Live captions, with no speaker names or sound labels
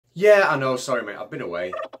Yeah, I know, sorry mate, I've been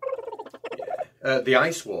away. Yeah. The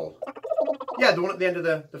ice wall. Yeah, the one at the end of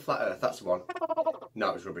the flat earth, that's the one. No,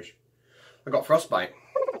 it was rubbish. I got frostbite.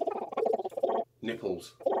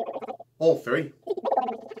 Nipples. All three.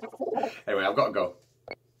 Anyway, I've got to go.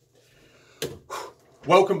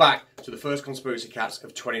 Welcome back to the first Conspiracy Cats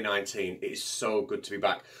of 2019. It is so good to be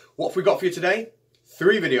back. What have we got for you today?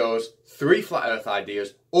 3 videos, 3 flat earth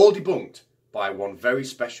ideas, all debunked by one very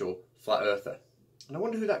special flat earther. And I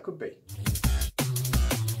wonder who that could be.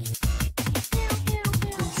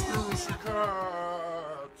 Conspiracy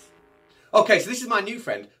Cats. Okay, so this is my new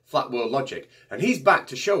friend, Flat World Logic, and he's back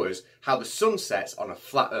to show us how the sun sets on a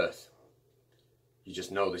flat earth. You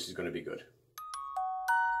just know this is going to be good.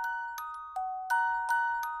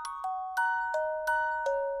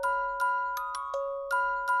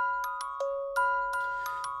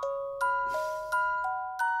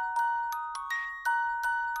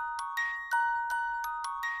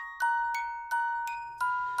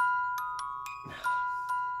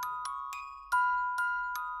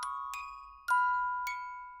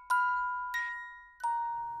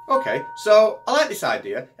 Okay, so I like this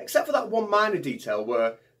idea, except for that one minor detail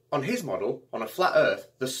where, on his model, on a flat earth,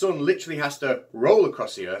 the sun literally has to roll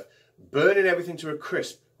across the earth, burning everything to a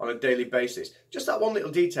crisp on a daily basis. Just that one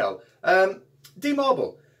little detail.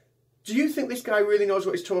 D-Marble, do you think this guy really knows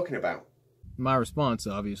what he's talking about? My response,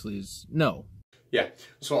 obviously, is no. Yeah,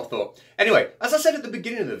 that's what I thought. Anyway, as I said at the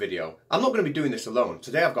beginning of the video, I'm not going to be doing this alone.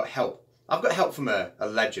 Today I've got help. I've got help from a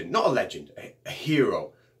legend, not a legend, a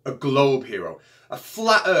hero. A globe hero, a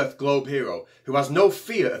flat earth globe hero who has no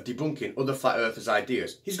fear of debunking other flat earthers'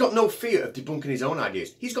 ideas. He's got no fear of debunking his own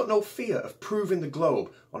ideas. He's got no fear of proving the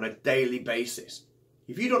globe on a daily basis.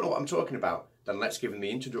 If you don't know what I'm talking about, then let's give him the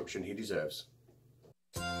introduction he deserves.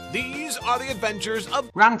 These are the adventures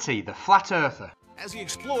of Ranty, the flat earther, as he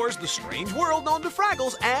explores the strange world known to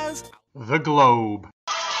Fraggles as the globe.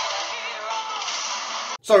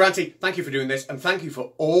 So Ranty, thank you for doing this, and thank you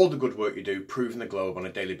for all the good work you do proving the globe on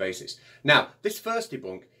a daily basis. Now, this first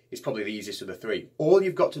debunk is probably the easiest of the 3. All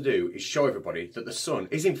you've got to do is show everybody that the sun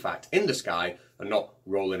is in fact in the sky and not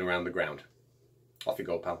rolling around the ground. Off you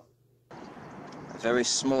go, pal. A very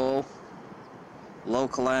small,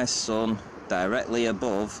 localised sun directly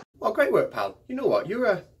above. Well, great work, pal. You know what? You're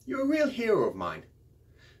a real hero of mine.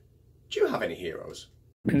 Do you have any heroes?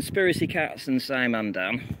 Conspiracy Cats and Simon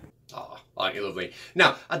Dan. Ah, aren't you lovely?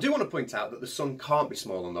 Now, I do want to point out that the sun can't be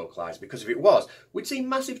small and localised, because if it was, we'd see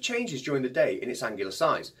massive changes during the day in its angular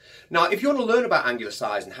size. Now, if you want to learn about angular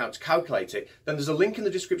size and how to calculate it, then there's a link in the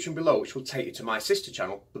description below which will take you to my sister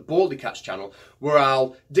channel, the Baldy catz channel, where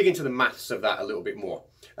I'll dig into the maths of that a little bit more.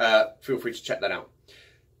 Feel free to check that out.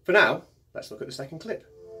 For now, let's look at the second clip.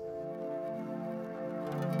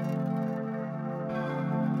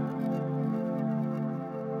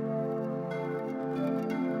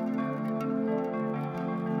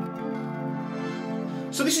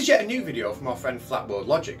 So this is yet a new video from our friend Flat World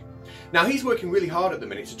Logic. Now he's working really hard at the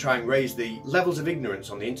minute to try and raise the levels of ignorance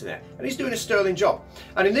on the internet, and he's doing a sterling job.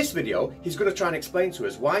 And in this video he's going to try and explain to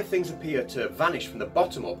us why things appear to vanish from the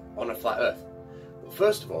bottom up on a flat earth. But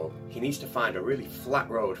first of all, he needs to find a really flat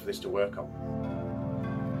road for this to work on.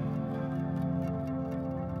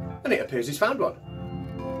 And it appears he's found one.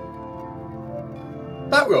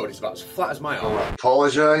 That road is about as flat as my arm. I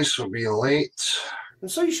apologise for being late. And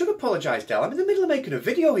so you should apologise, Del. I'm in the middle of making a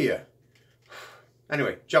video here.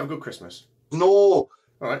 Anyway, did you have a good Christmas? No.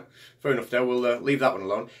 Alright, fair enough, Del. We'll leave that one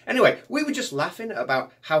alone. Anyway, we were just laughing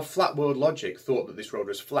about how Flat World Logic thought that this road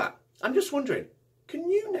was flat. I'm just wondering, can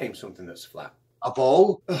you name something that's flat? A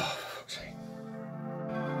ball? Oh, fuck's sake.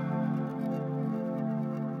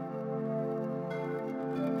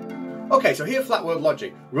 Okay, so here Flat World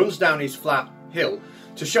Logic runs down his flat hill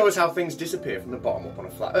to show us how things disappear from the bottom up on a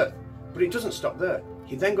flat earth. But it doesn't stop there.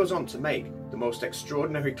 He then goes on to make the most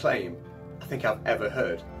extraordinary claim I think I've ever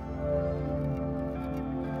heard.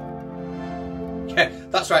 Yeah,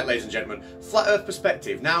 that's right, ladies and gentlemen. Flat Earth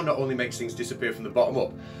perspective now not only makes things disappear from the bottom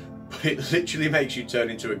up, but it literally makes you turn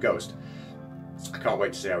into a ghost. I can't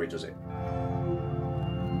wait to see how he does it.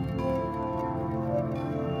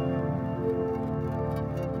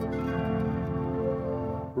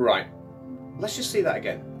 Right, let's just see that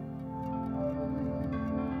again.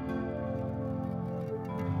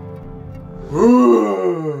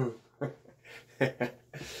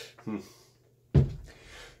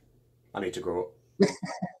 I need to grow up.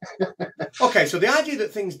 Okay, so the idea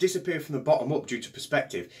that things disappear from the bottom up due to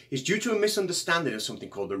perspective is due to a misunderstanding of something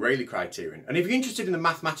called the Rayleigh Criterion. And if you're interested in the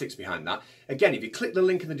mathematics behind that, again, if you click the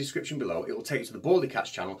link in the description below, it will take you to the Baldy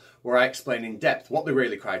catz channel where I explain in depth what the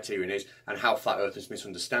Rayleigh Criterion is and how flat earthers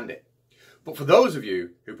misunderstand it. But for those of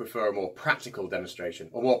you who prefer a more practical demonstration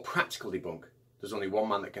or more practical debunk, there's only one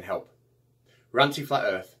man that can help. Ranty Flat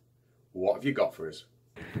Earth, what have you got for us?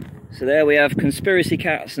 So there we have Conspiracy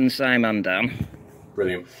Catz and Simon Dan.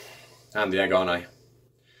 Brilliant. And the egg, aren't I?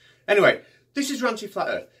 Anyway, this is Ranty Flat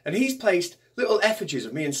Earth, and he's placed little effigies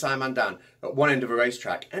of me and Simon Dan at one end of a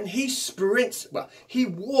racetrack, and he sprints, well, he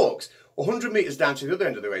walks 100 metres down to the other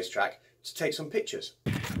end of the racetrack to take some pictures.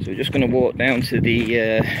 So we're just going to walk down to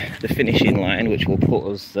the finishing line, which will put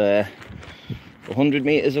us 100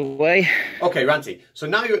 metres away. Okay, Ranty, so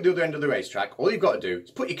now you're at the other end of the racetrack. All you've got to do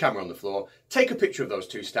is put your camera on the floor, take a picture of those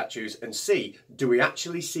two statues and see, do we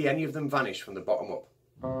actually see any of them vanish from the bottom up?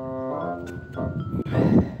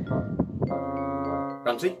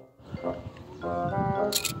 Ranty?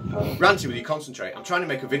 Ranty, will you concentrate? I'm trying to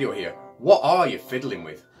make a video here. What are you fiddling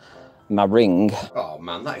with? My ring. Oh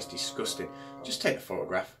man, that is disgusting. Just take the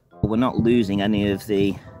photograph. We're not losing any of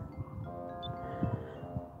the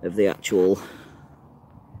actual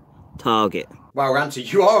target. Wow,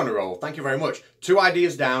 Ranty, you are on a roll. Thank you very much. 2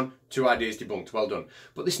 ideas down, 2 ideas debunked. Well done.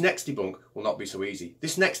 But this next debunk will not be so easy.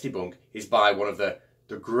 This next debunk is by one of the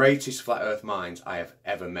greatest flat earth minds I have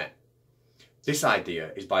ever met. This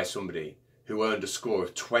idea is by somebody who earned a score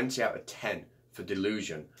of 20 out of 10 for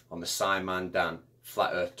delusion on the Simon Dan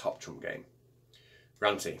Flat Earth Top Trump game.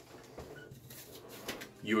 Ranty,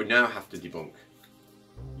 you would now have to debunk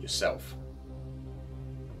yourself.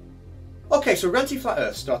 Okay, so Ranty Flat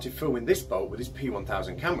Earth started filming this boat with his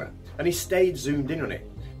P1000 camera, and he stayed zoomed in on it.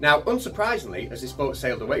 Now, unsurprisingly, as this boat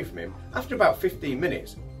sailed away from him, after about 15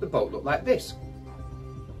 minutes, the boat looked like this.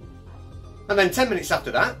 And then 10 minutes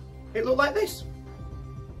after that, it looked like this.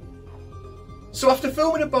 So after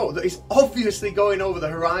filming a boat that is obviously going over the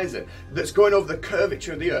horizon, that's going over the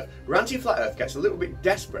curvature of the Earth, Ranty Flat Earth gets a little bit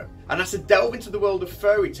desperate and has to delve into the world of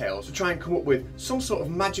fairy tales to try and come up with some sort of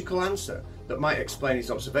magical answer that might explain his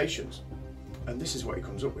observations. And this is what he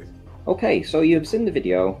comes up with. Okay, so you've seen the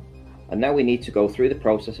video, and now we need to go through the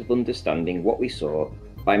process of understanding what we saw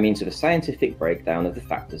by means of a scientific breakdown of the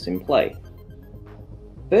factors in play.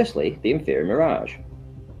 Firstly, the inferior mirage.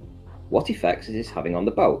 What effects is this having on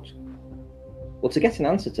the boat? Well, to get an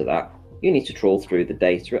answer to that, you need to trawl through the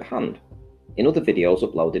data at hand, in other videos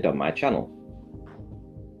uploaded on my channel.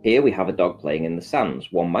 Here we have a dog playing in the sands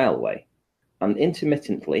 1 mile away, and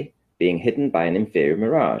intermittently being hidden by an inferior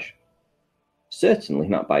mirage. Certainly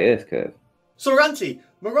not by Earth curve. So Ranty,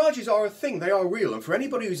 mirages are a thing, they are real, and for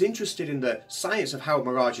anybody who's interested in the science of how a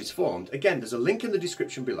mirage is formed, again, there's a link in the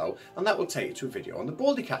description below, and that will take you to a video on the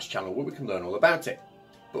Baldy channel where we can learn all about it.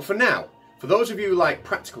 But for now, for those of you who like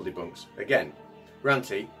practical debunks, again,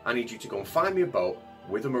 Ranty, I need you to go and find me a boat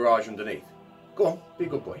with a mirage underneath. Go on, be a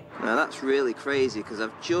good boy. Now that's really crazy because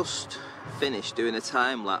I've just finished doing a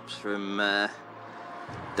time lapse from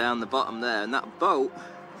down the bottom there, and that boat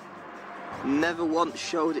never once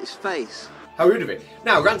showed its face. How rude of it.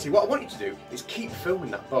 Now, Ranty, what I want you to do is keep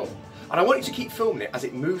filming that boat. And I want you to keep filming it as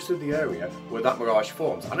it moves through the area where that mirage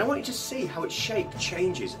forms. And I want you to see how its shape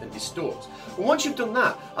changes and distorts. And once you've done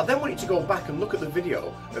that, I then want you to go back and look at the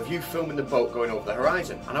video of you filming the boat going over the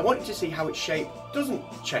horizon. And I want you to see how its shape doesn't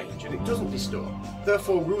change and it doesn't distort,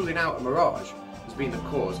 therefore ruling out a mirage as being the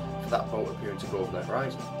cause for that boat appearing to go over the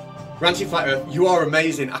horizon. Ranty Flat Earth, you are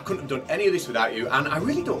amazing. I couldn't have done any of this without you, and I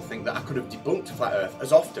really don't think that I could have debunked Flat Earth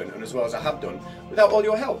as often and as well as I have done without all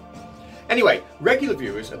your help. Anyway, regular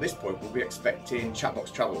viewers at this point will be expecting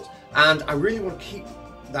Chatbox Travels, and I really want to keep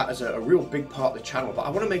that as a real big part of the channel, but I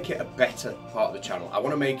want to make it a better part of the channel. I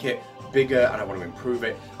want to make it bigger and I want to improve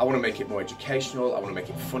it. I want to make it more educational, I want to make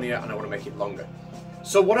it funnier, and I want to make it longer.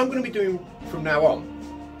 So what I'm going to be doing from now on,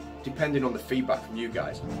 depending on the feedback from you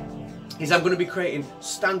guys, is I'm going to be creating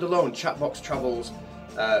standalone Chatbox Travels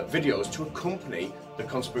videos to accompany the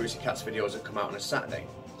Conspiracy Catz videos that come out on a Saturday.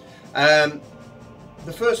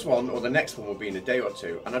 The first one, or the next one, will be in a day or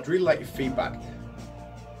two, and I'd really like your feedback.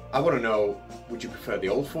 I want to know, would you prefer the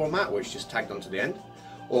old format, where it's just tagged onto the end?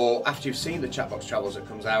 Or after you've seen the Chatbox Travels that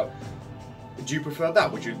comes out, do you prefer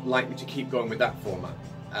that? Would you like me to keep going with that format?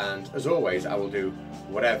 And as always, I will do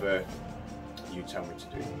whatever you tell me to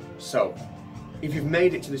do. So, if you've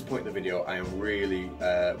made it to this point in the video, I am really,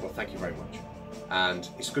 well, thank you very much. And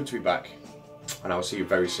it's good to be back, and I will see you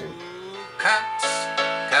very soon. Catz,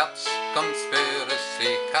 catz,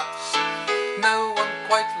 conspiracy catz. No one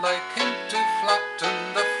quite like him to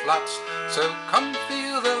flatten the flats. So come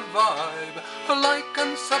feel the vibe, like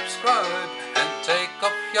and subscribe, and take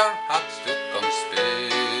off your hats to conspiracy.